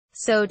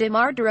So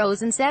DeMar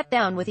DeRozan sat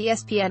down with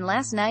ESPN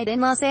last night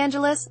in Los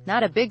Angeles.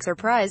 Not a big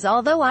surprise,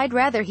 although I'd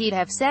rather he'd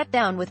have sat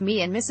down with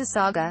me in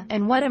Mississauga,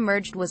 and what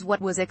emerged was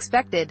what was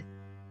expected.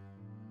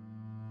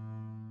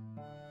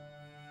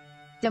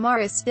 DeMar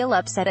is still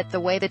upset at the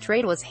way the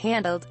trade was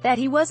handled, that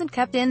he wasn't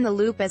kept in the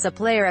loop as a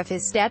player of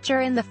his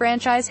stature in the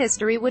franchise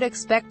history would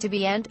expect to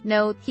be, and,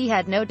 no, he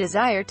had no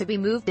desire to be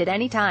moved at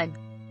any time.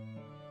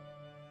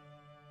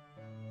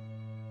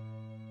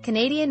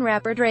 Canadian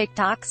rapper Drake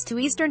talks to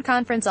Eastern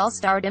Conference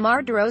All-Star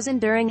DeMar DeRozan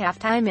during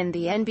halftime in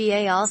the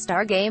NBA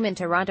All-Star Game in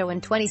Toronto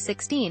in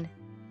 2016.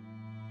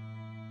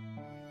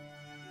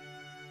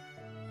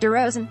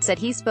 DeRozan said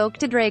he spoke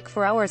to Drake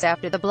for hours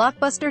after the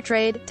blockbuster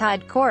trade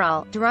tied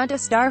Coral. Toronto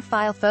Star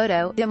file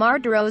photo. DeMar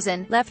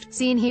DeRozan, left,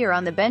 seen here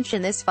on the bench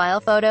in this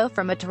file photo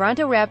from a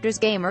Toronto Raptors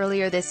game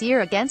earlier this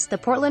year against the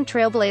Portland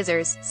Trail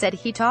Blazers, said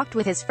he talked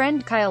with his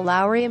friend Kyle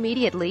Lowry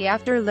immediately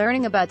after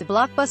learning about the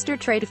blockbuster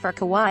trade for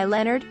Kawhi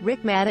Leonard.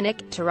 Rick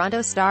Madanick,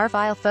 Toronto Star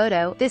file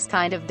photo. This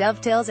kind of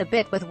dovetails a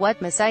bit with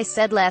what Masai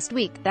said last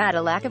week, that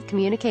a lack of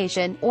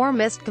communication, or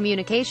missed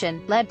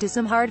communication, led to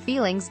some hard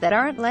feelings that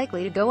aren't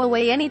likely to go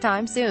away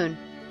anytime soon.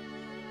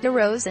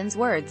 DeRozan's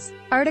words.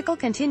 Article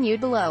continued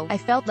below. I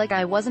felt like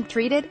I wasn't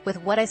treated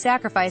with what I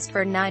sacrificed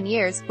for 9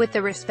 years, with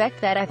the respect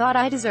that I thought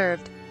I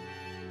deserved.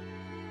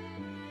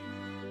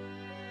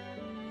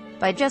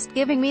 By just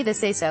giving me the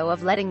say-so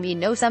of letting me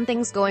know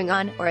something's going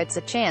on, or it's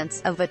a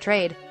chance of a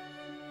trade.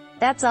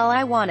 That's all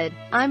I wanted.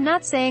 I'm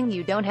not saying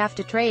you don't have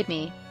to trade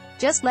me.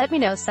 Just let me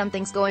know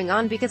something's going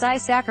on because I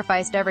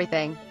sacrificed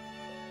everything.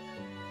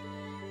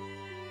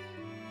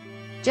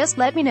 Just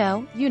let me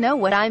know, you know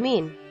what I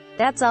mean.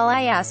 That's all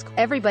I ask.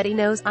 Everybody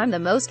knows I'm the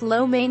most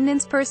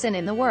low-maintenance person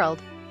in the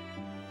world.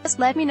 Just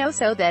let me know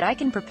so that I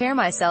can prepare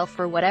myself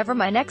for whatever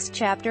my next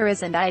chapter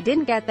is, and I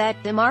didn't get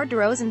that. DeMar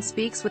DeRozan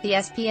speaks with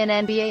ESPN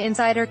NBA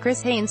insider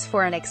Chris Haynes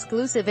for an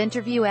exclusive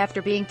interview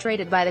after being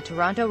traded by the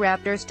Toronto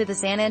Raptors to the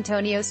San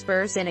Antonio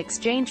Spurs in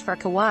exchange for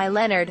Kawhi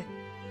Leonard.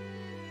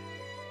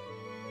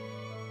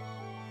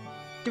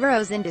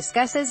 DeRozan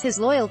discusses his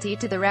loyalty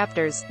to the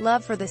Raptors,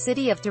 love for the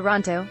city of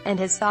Toronto, and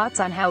his thoughts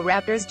on how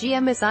Raptors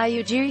GM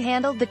Masai Ujiri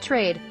handled the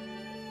trade.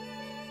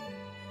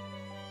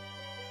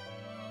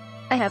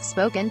 I have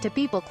spoken to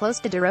people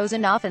close to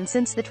DeRozan often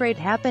since the trade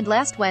happened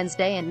last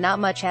Wednesday, and not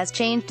much has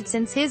changed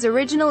since his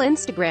original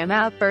Instagram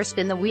outburst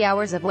in the wee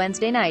hours of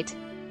Wednesday night.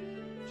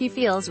 He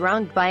feels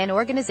wronged by an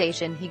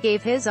organization he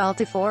gave his all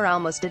to for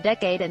almost a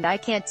decade, and I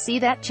can't see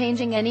that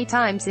changing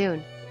anytime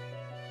soon.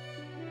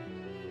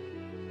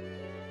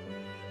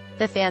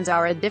 The fans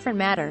are a different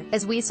matter,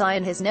 as we saw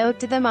in his note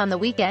to them on the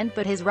weekend,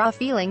 but his raw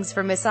feelings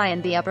for Masai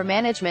and the upper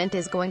management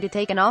is going to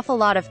take an awful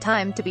lot of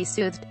time to be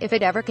soothed, if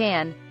it ever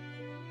can.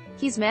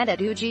 He's mad at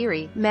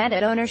Ujiri, mad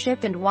at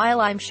ownership, and while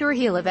I'm sure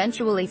he'll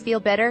eventually feel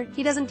better,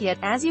 he doesn't yet,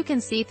 as you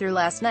can see through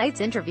last night's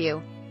interview.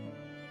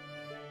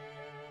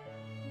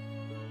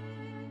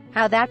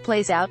 How that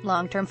plays out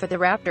long-term for the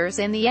Raptors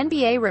in the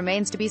NBA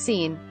remains to be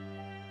seen.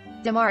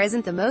 DeMar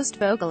isn't the most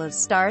vocal of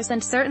stars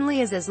and certainly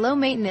is as low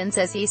maintenance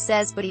as he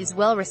says, but he's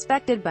well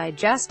respected by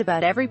just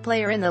about every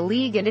player in the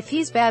league, and if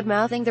he's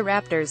bad-mouthing the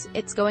Raptors,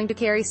 it's going to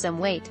carry some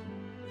weight.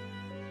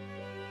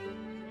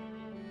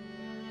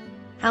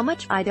 How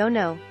much? I don't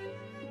know.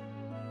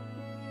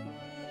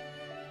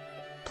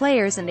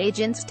 Players and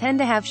agents tend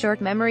to have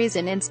short memories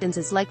in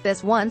instances like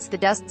this. Once the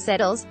dust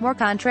settles, more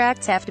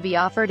contracts have to be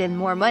offered and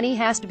more money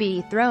has to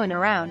be thrown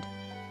around.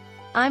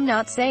 I'm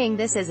not saying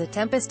this is a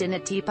tempest in a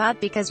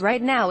teapot, because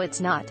right now it's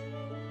not.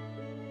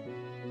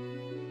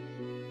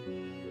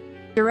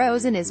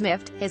 DeRozan is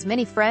miffed. His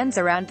many friends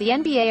around the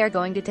NBA are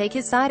going to take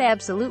his side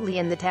absolutely,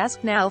 and the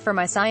task now for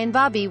Masai and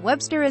Bobby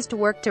Webster is to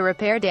work to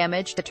repair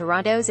damage to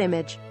Toronto's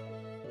image.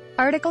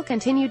 Article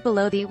continued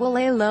below. They will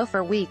lay low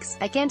for weeks.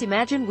 I can't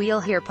imagine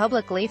we'll hear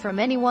publicly from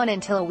anyone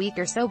until a week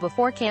or so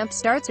before camp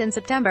starts in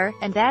September,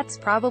 and that's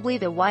probably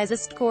the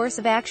wisest course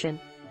of action.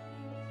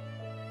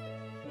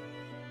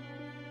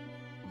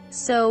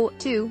 So,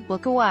 too, will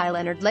Kawhi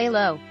Leonard lay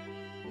low.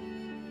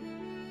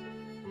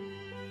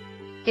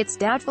 It's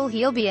doubtful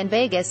he'll be in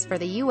Vegas for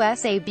the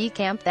USAB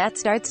camp that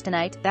starts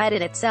tonight. That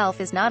in itself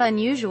is not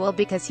unusual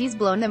because he's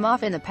blown them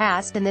off in the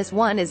past, and this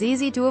one is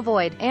easy to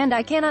avoid, and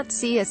I cannot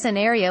see a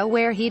scenario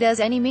where he does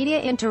any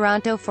media in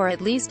Toronto for at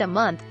least a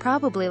month,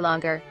 probably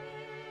longer.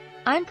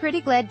 I'm pretty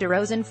glad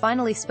DeRozan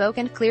finally spoke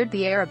and cleared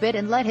the air a bit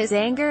and let his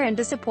anger and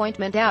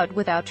disappointment out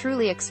without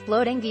truly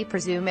exploding. I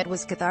presume it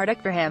was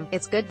cathartic for him.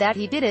 It's good that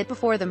he did it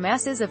before the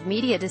masses of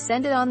media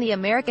descended on the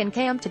American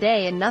camp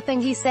today, and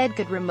nothing he said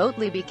could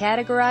remotely be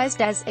categorized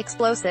as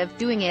explosive.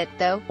 Doing it,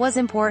 though, was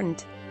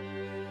important.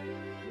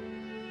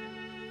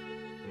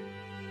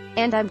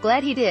 And I'm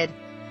glad he did.